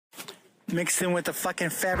Mixed in with the fucking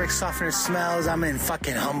fabric softener smells. I'm in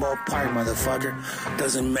fucking Humboldt Park, motherfucker.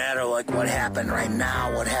 Doesn't matter like what happened right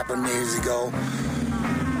now, what happened years ago.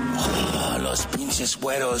 Oh, los pinches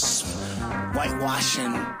güeros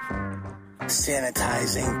whitewashing,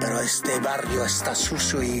 sanitizing, pero este barrio está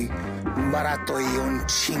sucio y barato y un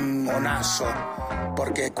chingonazo.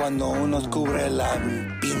 Porque cuando uno cubre la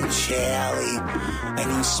pinche alley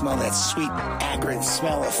and you smell that sweet, acrid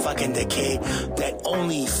smell of fucking decay that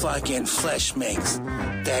only fucking flesh makes,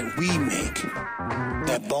 that we make,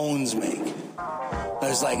 that bones make.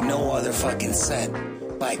 There's like no other fucking scent.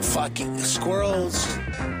 Like fucking squirrels,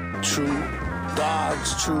 true.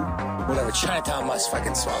 Dogs, true. Whatever. Chinatown must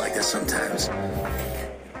fucking smell like this sometimes.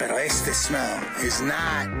 Pero este smell is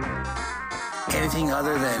not anything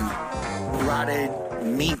other than rotted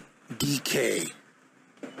meat decay.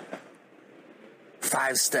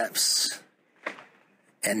 5 steps.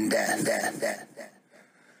 And death.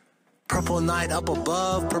 Purple night up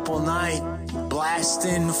above. Purple night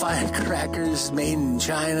blasting firecrackers made in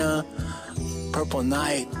China. Purple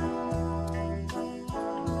night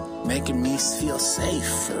making me feel safe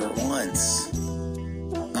for once.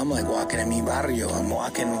 I'm like walking in mi barrio. I'm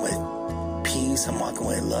walking with peace. I'm walking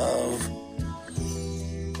with love.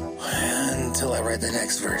 Until I read the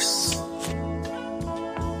next verse.